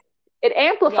so. it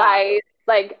Yeah. amplifies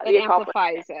like It the accomplishment.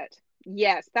 amplifies it.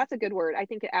 Yes, that's a good word. I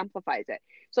think it amplifies it.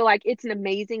 So like it's an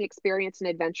amazing experience and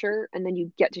adventure, and then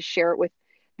you get to share it with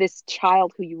this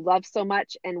child who you love so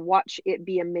much and watch it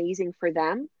be amazing for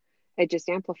them. It just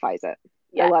amplifies it. I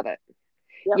Yes. love it.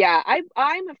 Yep. Yeah,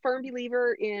 I'm a firm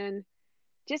believer in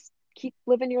just keep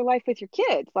living your life with your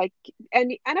kids. Like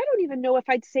and I don't even know if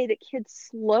I'd say that kids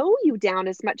slow you down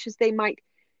as much as they might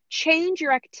change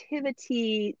your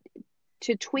activity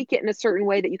to tweak it in a certain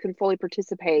way that you can fully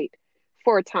participate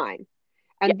for a time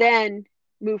Yeah. and then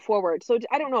move forward. So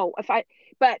I don't know if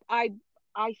but I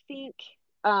think,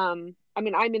 I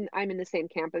mean, I'm in the same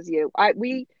camp as you.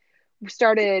 We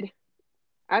started,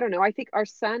 I don't know, I think our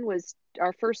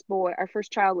first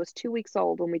child was 2 weeks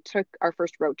old when we took our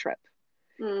first road trip.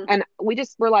 Mm. And we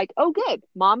just were like, oh, good.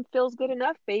 Mom feels good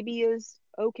enough. Baby is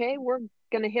okay. We're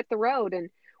going to hit the road.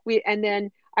 And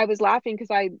then I was laughing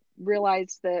because I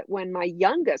realized that when my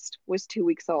youngest was 2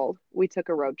 weeks old, we took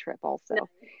a road trip also. No.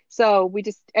 So we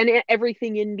just, and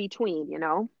everything in between,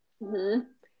 Mm-hmm.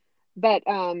 But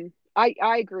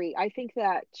I agree. I think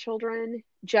that children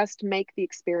just make the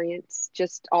experience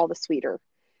just all the sweeter.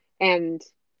 And,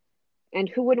 and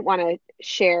who wouldn't want to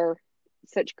share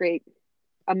such great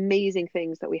amazing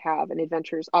things that we have and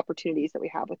adventures, opportunities that we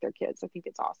have with their kids. I think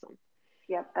it's awesome.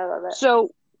 Yep. I love it.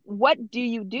 So, what do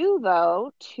you do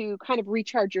though to kind of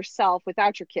recharge yourself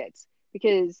without your kids?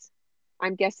 Because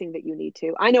I'm guessing that you need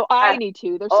to. I know I need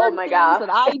to. There's Oh certain my things gosh. that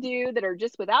I do that are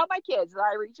just without my kids that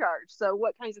I recharge. So,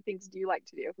 what kinds of things do you like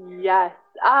to do? Yes.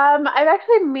 I've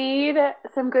actually made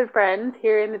some good friends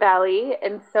here in the valley.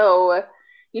 And so,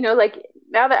 like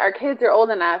now that our kids are old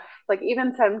enough, like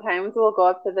even sometimes we'll go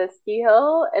up to the ski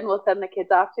hill and we'll send the kids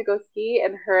off to go ski,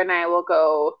 and her and I will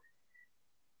go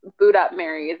boot up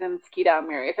Mary's and ski down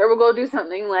Mary's, or we'll go do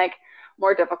something like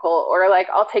more difficult, or like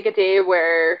I'll take a day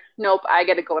where, nope, I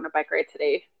get to go on a bike ride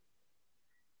today.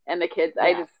 And the kids,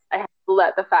 Yeah. I have to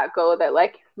let the fact go that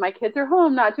like my kids are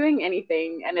home not doing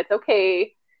anything and it's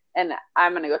okay. And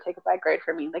I'm going to go take a bike ride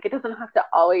for me. Like it doesn't have to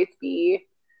always be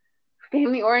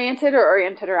family oriented or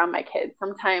oriented around my kids.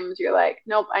 Sometimes you're like,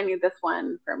 nope, I need this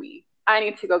one for me. I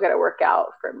need to go get a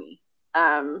workout for me.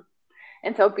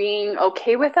 And so being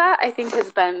okay with that, I think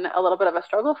has been a little bit of a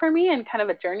struggle for me and kind of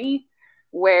a journey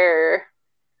where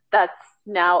that's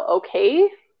now okay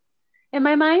in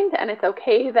my mind. And it's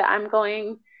okay that I'm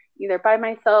going either by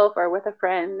myself or with a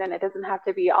friend, and it doesn't have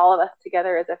to be all of us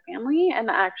together as a family. And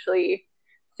that actually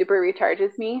super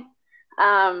recharges me.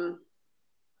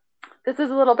 This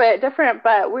is a little bit different,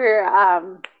 but we're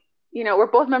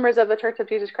both members of the Church of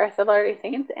Jesus Christ of Latter-day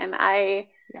Saints, and I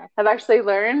have actually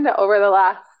learned over the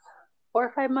last 4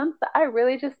 or 5 months that I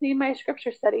really just need my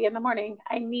scripture study in the morning.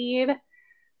 I need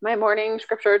my morning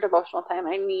scripture devotional time.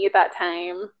 I need that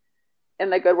time in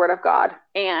the good word of God,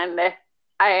 and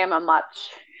I am a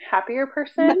much happier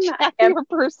person. Much happier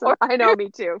person. I know, me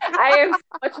too. I am so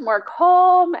much more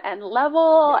calm and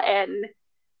level, and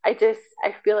I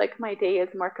feel like my day is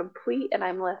more complete and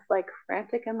I'm less like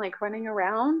frantic and like running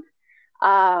around.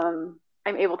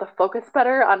 I'm able to focus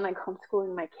better on like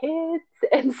homeschooling my kids.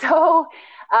 And so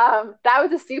that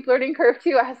was a steep learning curve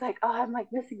too. I was like, oh, I'm like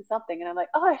missing something. And I'm like,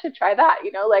 oh, I should try that.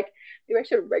 Like maybe I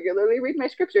should regularly read my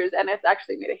scriptures. And it's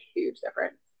actually made a huge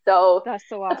difference. So That's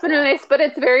so that's been awesome. really nice. But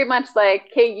it's very much like,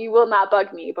 hey, you will not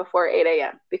bug me before 8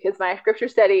 a.m. because my scripture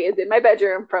study is in my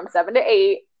bedroom from 7 to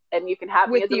 8. And you can have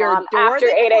me With as a your mom door after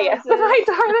that 8 a.m. with closes. my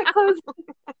door that closes.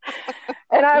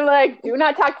 And I'm like, do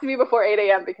not talk to me before 8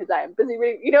 a.m. because I am busy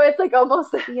reading. It's like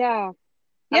almost, Yeah. You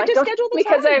I'm have like, to don't talk schedule to me the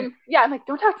because time. I'm like,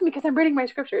 don't talk to me because I'm reading my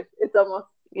scriptures. It's almost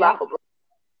Yeah. laughable.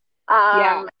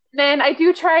 Yeah. Then I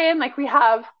do try and like,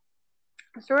 so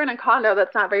we're in a condo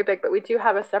that's not very big, but we do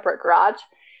have a separate garage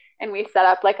and we set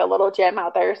up like a little gym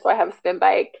out there. So I have a spin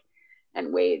bike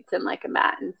and weights and like a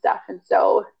mat and stuff. And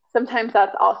so sometimes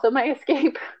that's also my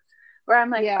escape where I'm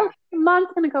like, Yeah. okay, mom's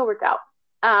going to go work out.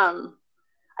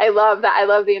 I love that. I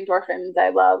love the endorphins. I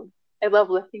love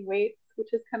lifting weights,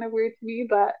 which is kind of weird to me,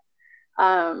 but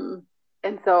and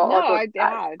so No, I'll go do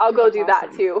that. yeah, I'll go that's do that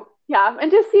awesome. too. Yeah, and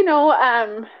just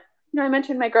I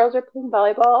mentioned my girls are playing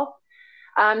volleyball.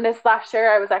 This last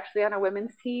year I was actually on a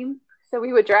women's team, so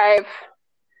we would drive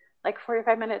like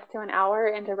 45 minutes to an hour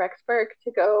into Rexburg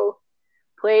to go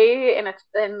play in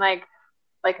like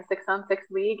a 6-on-6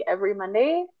 league every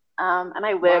Monday. And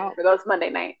I lived Wow. for those Monday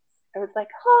nights. I was like,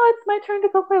 oh, it's my turn to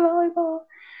go play volleyball,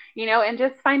 and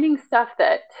just finding stuff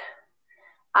that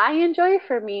I enjoy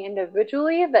for me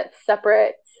individually that's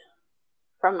separate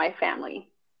from my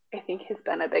family, I think has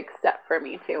been a big step for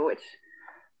me too, which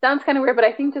sounds kind of weird, but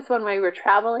I think just when we were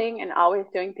traveling and always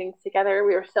doing things together,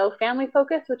 we were so family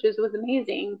focused, which was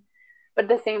amazing. But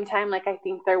at the same time, like I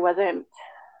think there wasn't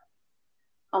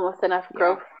almost enough Yeah.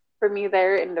 growth for me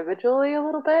there individually a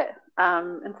little bit.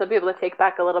 And so to be able to take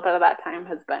back a little bit of that time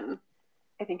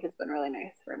I think has been really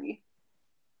nice for me.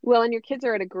 Well, and your kids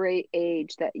are at a great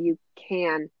age that you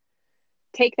can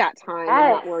take that time and Yes.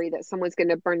 not worry that someone's going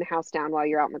to burn the house down while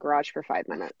you're out in the garage for 5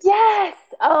 minutes. Yes.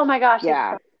 Oh my gosh. It's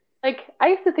Yeah. so, like I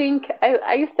used to think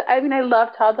I mean I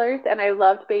love toddlers and I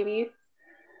loved babies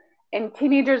and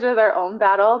teenagers are their own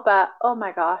battle, but oh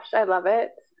my gosh, I love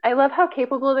it. I love how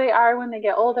capable they are when they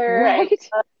get older. Right?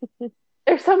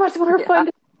 They're so much more Yeah. fun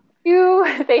to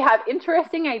do. They have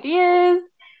interesting ideas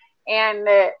and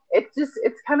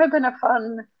it's kind of been a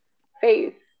fun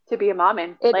phase to be a mom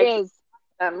in. It Like is.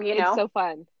 It's so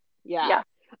fun. Yeah. yeah.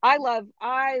 I love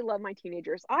my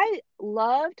teenagers. I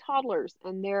love toddlers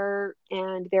and their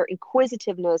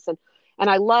inquisitiveness and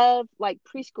I love like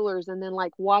preschoolers and then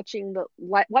like watching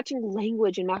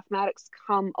language and mathematics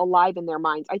come alive in their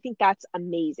minds. I think that's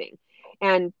amazing.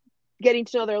 And getting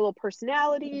to know their little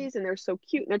personalities and they're so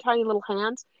cute and their tiny little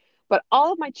hands. But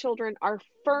all of my children are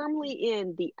firmly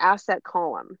in the asset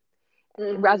column as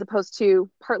Mm-hmm. opposed to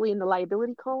partly in the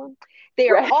liability column. They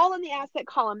are Right. all in the asset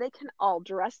column. They can all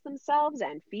dress themselves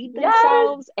and feed Yes.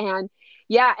 themselves. And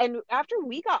yeah, and after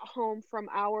we got home from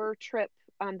our trip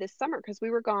this summer, because we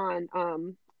were gone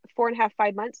 4.5,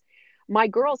 5 months, my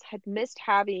girls had missed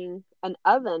having an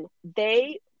oven.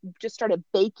 They just started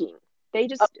baking. They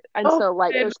just, and Oh, so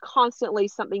like good. there's constantly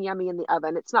something yummy in the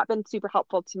oven. It's not been super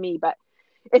helpful to me, but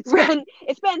it's Right.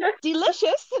 been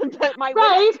delicious, but my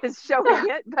Right. waist is showing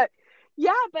it. But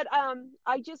yeah, but I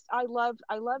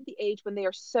love the age when they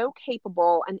are so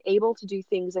capable and able to do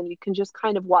things, and you can just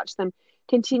kind of watch them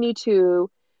continue to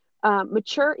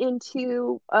mature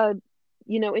into a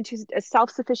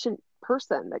self-sufficient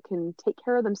person that can take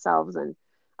care of themselves, and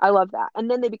I love that. And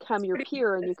then they become your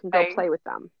peer, and you can go play with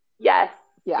them. Yes.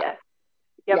 Yeah, Yes.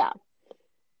 Yep. yeah.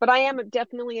 But I am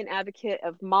definitely an advocate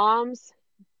of moms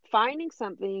finding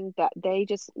something that they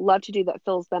just love to do that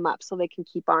fills them up so they can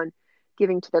keep on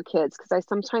giving to their kids, because I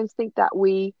sometimes think that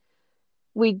we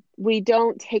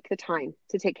don't take the time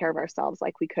to take care of ourselves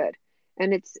like we could,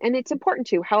 and it's important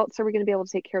to. How else are we going to be able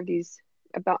to take care of these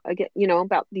about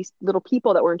these little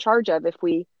people that we're in charge of if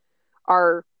we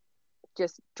are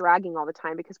just dragging all the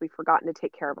time because we've forgotten to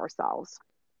take care of ourselves?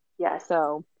 Yes.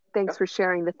 So thanks for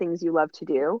sharing the things you love to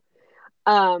do.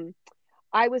 um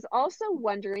I was also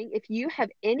wondering if you have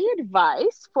any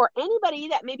advice for anybody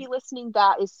that may be listening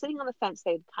that is sitting on the fence.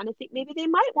 They kind of think maybe they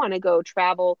might want to go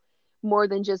travel more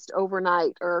than just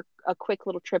overnight or a quick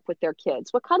little trip with their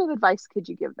kids. What kind of advice could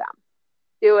you give them?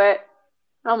 Do it.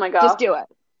 Oh my Just gosh. do it.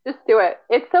 Just do it.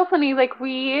 It's so funny. Like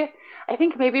I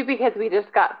think maybe because we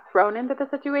just got thrown into the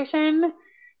situation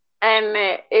and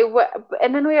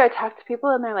and then we would talk to people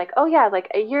and they're like, oh yeah,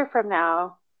 like a year from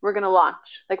now, we're going to launch.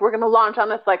 Like we're going to launch on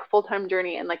this like full-time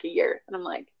journey in like a year. And I'm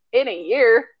like, in a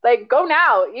year? Like go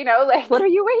now, like What are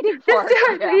you waiting for?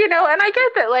 just, Yeah. and I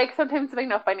get that like sometimes,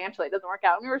 financially it doesn't work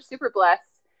out. And we were super blessed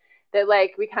that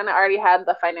like we kind of already had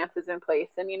the finances in place,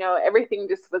 and everything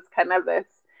just was kind of this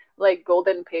like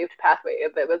golden paved pathway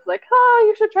that was like, oh,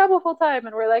 you should travel full time,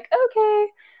 and we're like, okay.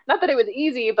 Not that it was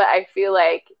easy, but I feel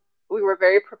like we were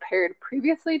very prepared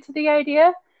previously to the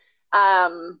idea.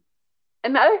 And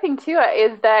the other thing too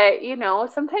is that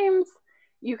sometimes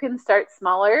you can start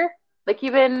smaller, like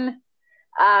even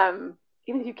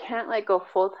if you can't like go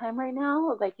full time right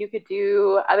now, like you could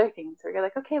do other things where you're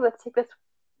like, okay, let's take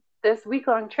this week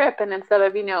long trip, and instead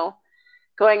of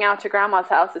going out to grandma's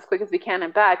house as quick as we can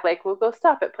and back, like we'll go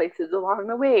stop at places along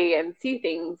the way and see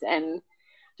things and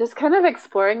just kind of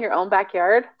exploring your own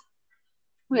backyard.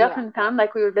 We often found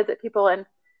like we would visit people and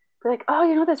be like,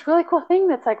 oh, this really cool thing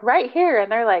that's like right here,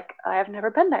 and they're like, I've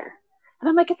never been there, and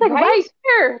I'm like, it's like right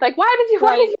here. Like, why did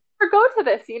you ever go to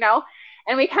this?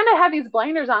 And we kind of have these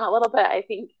blinders on a little bit, I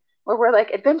think, where we're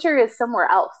like, adventure is somewhere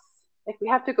else. Like we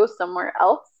have to go somewhere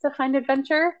else to find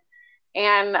adventure.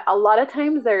 And a lot of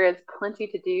times there is plenty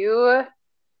to do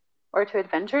or to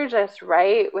adventure just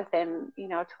right within,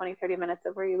 20, 30 minutes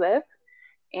of where you live.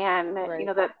 And,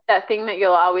 that thing that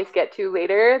you'll always get to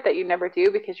later that you never do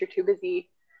because you're too busy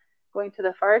going to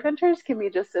the far adventures can be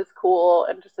just as cool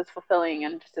and just as fulfilling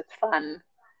and just as fun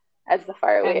as the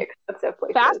faraway expensive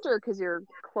places. Faster because you're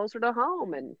closer to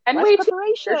home and less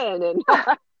preparation and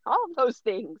all of those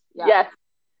things. Yeah. Yes.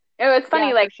 It was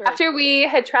funny, after we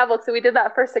had traveled, so we did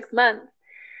that for 6 months,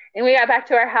 and we got back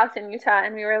to our house in Utah,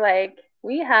 and we were like,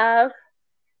 we have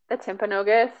the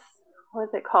Timpanogos, what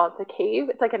is it called? The cave?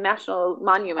 It's like a national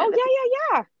monument.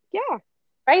 Oh, yeah.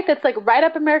 Right? That's like right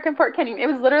up American Fort Canyon. It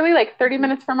was literally like 30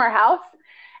 minutes from our house,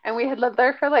 and we had lived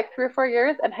there for like 3 or 4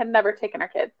 years and had never taken our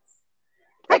kids.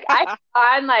 Like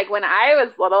when I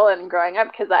was little and growing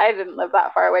up, because I didn't live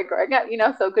that far away growing up,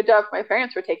 so good job for my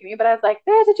parents for taking me. But I was like,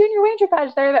 there's a junior ranger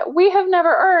badge there that we have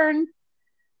never earned.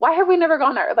 Why have we never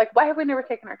gone there? Like, why have we never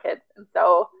taken our kids? And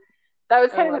so that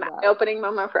was kind of an eye-opening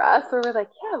moment for us where we're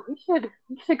like, yeah, we should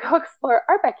go explore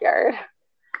our backyard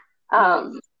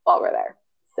while we're there.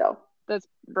 So that's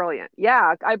brilliant.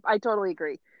 Yeah, I totally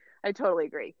agree.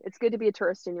 It's good to be a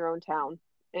tourist in your own town.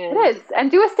 And it is.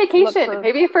 And do a staycation.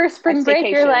 Maybe for spring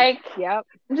break, you're like,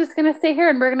 I'm just going to stay here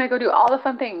and we're going to go do all the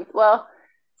fun things. Well,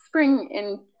 spring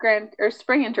in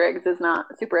Driggs is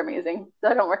not super amazing, so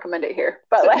I don't recommend it here.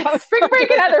 But like spring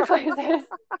break in other places,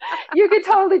 you could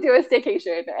totally do a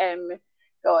staycation and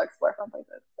go explore fun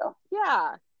places. So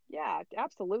yeah,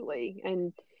 absolutely.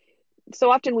 And so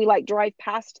often we like drive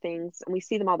past things and we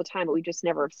see them all the time, but we just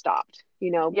never have stopped.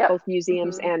 Both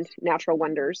museums and natural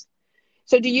wonders.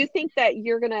 So do you think that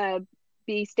you're going to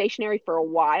be stationary for a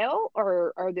while,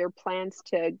 or are there plans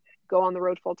to go on the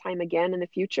road full time again in the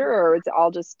future, or is it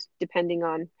all just depending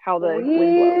on how the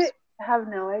wind blows? I have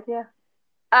no idea.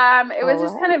 It was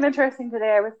just kind of interesting today.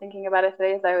 I was thinking about it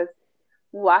today as I was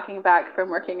walking back from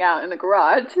working out in the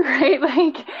garage, right?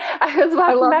 Like I was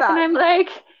walking back and I'm like,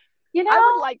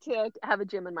 I would like to have a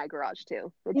gym in my garage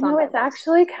too. It's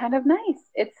actually kind of nice.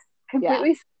 It's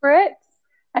completely separate.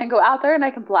 I can go out there and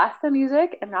I can blast the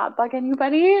music and not bug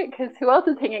anybody because who else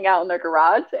is hanging out in their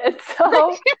garage? And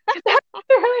so that's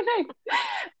really nice.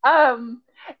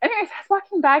 Anyways, I was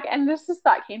walking back and this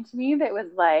thought came to me that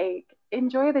was like,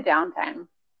 enjoy the downtime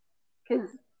because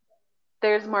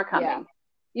there's more coming.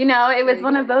 It was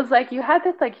one of those, like, you had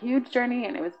this like huge journey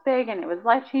and it was big and it was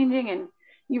life changing and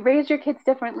you raised your kids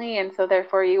differently. And so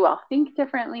therefore you all think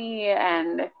differently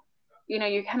and,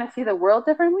 you kind of see the world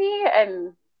differently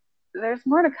and there's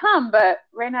more to come, but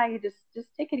right now you just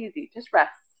take it easy, just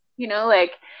rest.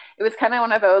 Like it was kind of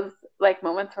one of those like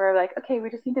moments where like, okay, we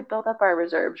just need to build up our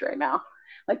reserves right now.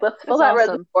 Like let's fill that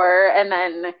reservoir and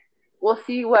then we'll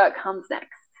see what comes next.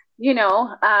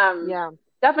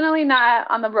 Definitely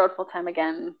not on the road full time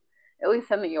again, at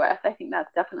least in the US. I think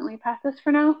that's definitely past us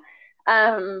for now.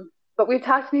 But we've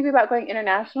talked maybe about going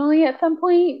internationally at some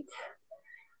point.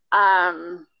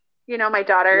 My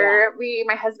daughter,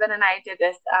 my husband and I did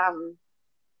this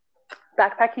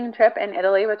backpacking trip in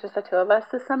Italy with just the two of us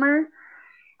this summer.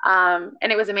 And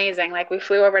it was amazing. Like we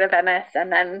flew over to Venice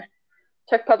and then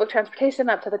took public transportation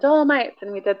up to the Dolomites.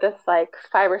 And we did this like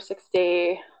 5 or 6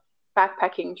 day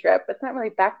backpacking trip. It's not really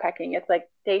backpacking. It's like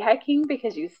day hiking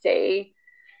because you stay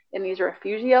in these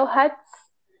refugio huts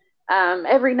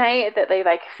every night that they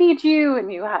like feed you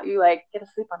and you like get to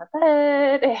sleep on a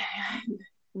bed. And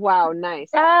wow, nice.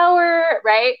 Shower,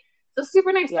 right? So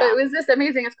super nice. Yeah. So it was just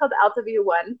amazing. It's called the Alta View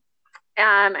 1.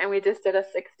 And we just did a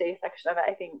 6-day section of it.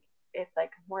 I think it's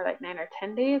like more like 9 or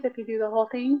 10 days if you do the whole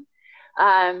thing.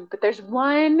 But there's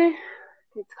one,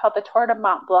 it's called the Tour de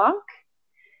Mont Blanc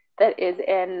that is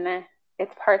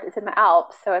it's in the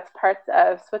Alps. So it's parts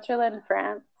of Switzerland,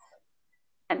 France,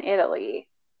 and Italy.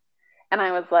 And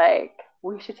I was like,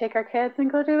 we should take our kids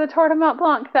and go do the Tour de Mont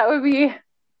Blanc. That would be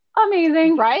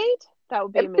amazing. Right? That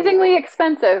would be amazingly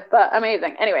expensive, but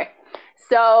amazing. Anyway,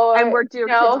 so and would your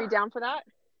kids be down for that?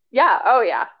 Yeah. Oh,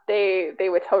 yeah. They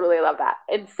would totally love that.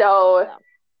 And so,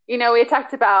 we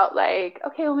talked about like,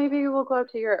 okay, well, maybe we'll go up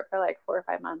to Europe for like 4 or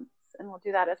 5 months, and we'll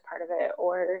do that as part of it,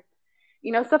 or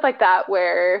stuff like that,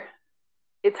 where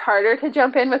it's harder to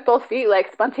jump in with both feet,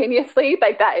 like spontaneously.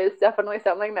 Like that is definitely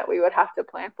something that we would have to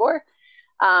plan for.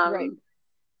 Right.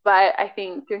 But I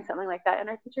think doing something like that in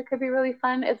our future could be really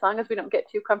fun, as long as we don't get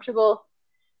too comfortable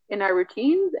in our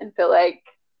routines and feel like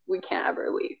we can't ever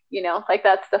leave, like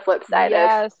that's the flip side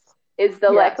of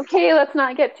like, okay, let's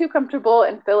not get too comfortable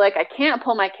and feel like I can't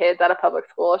pull my kids out of public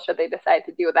school should they decide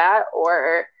to do that,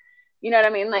 or you know what I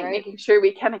mean? Like making sure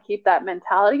we kind of keep that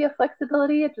mentality of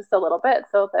flexibility just a little bit,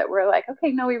 so that we're like,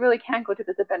 okay, no, we really can go to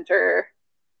this adventure.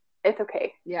 It's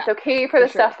okay. Yeah. It's okay for the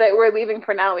stuff that we're leaving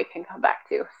for now, we can come back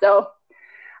to. So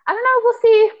I don't know. We'll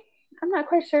see. I'm not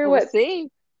quite sure what's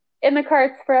in the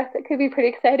cards for us. It could be pretty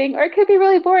exciting, or it could be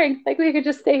really boring. Like we could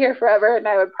just stay here forever, and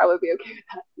I would probably be okay with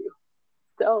that too.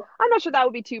 So I'm not sure that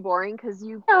would be too boring, because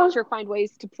you sure find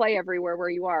ways to play everywhere where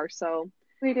you are. So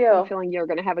we do. I'm feeling you're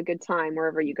going to have a good time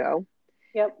wherever you go.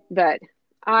 Yep. But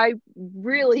I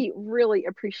really, really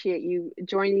appreciate you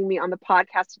joining me on the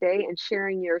podcast today and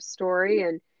sharing your story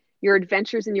and your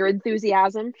adventures and your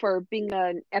enthusiasm for being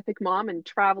an epic mom and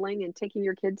traveling and taking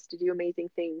your kids to do amazing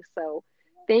things. So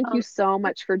thank you so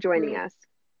much for joining us.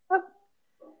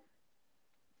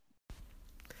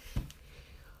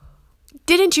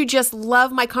 Didn't you just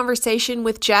love my conversation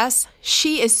with Jess?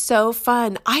 She is so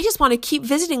fun. I just want to keep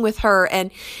visiting with her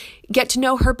and get to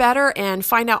know her better and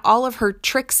find out all of her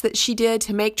tricks that she did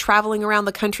to make traveling around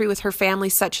the country with her family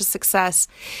such a success.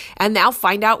 And now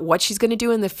find out what she's going to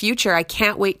do in the future. I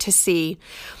can't wait to see.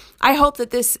 I hope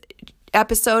that this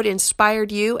episode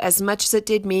inspired you as much as it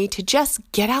did me to just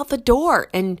get out the door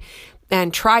and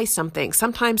try something.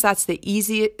 Sometimes that's the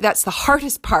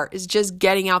hardest part, is just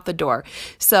getting out the door.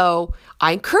 So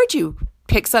I encourage you,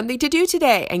 pick something to do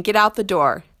today and get out the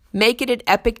door. Make it an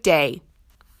epic day.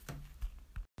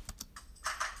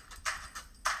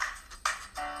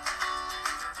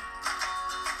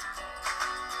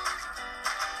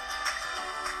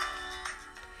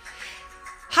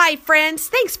 Hi, friends.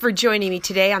 Thanks for joining me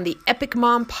today on the Epic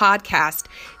Mom Podcast.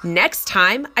 Next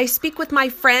time, I speak with my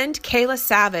friend, Kayla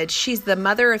Savage. She's the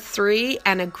mother of 3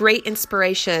 and a great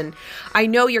inspiration. I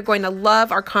know you're going to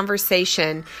love our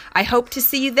conversation. I hope to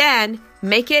see you then.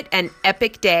 Make it an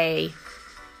epic day.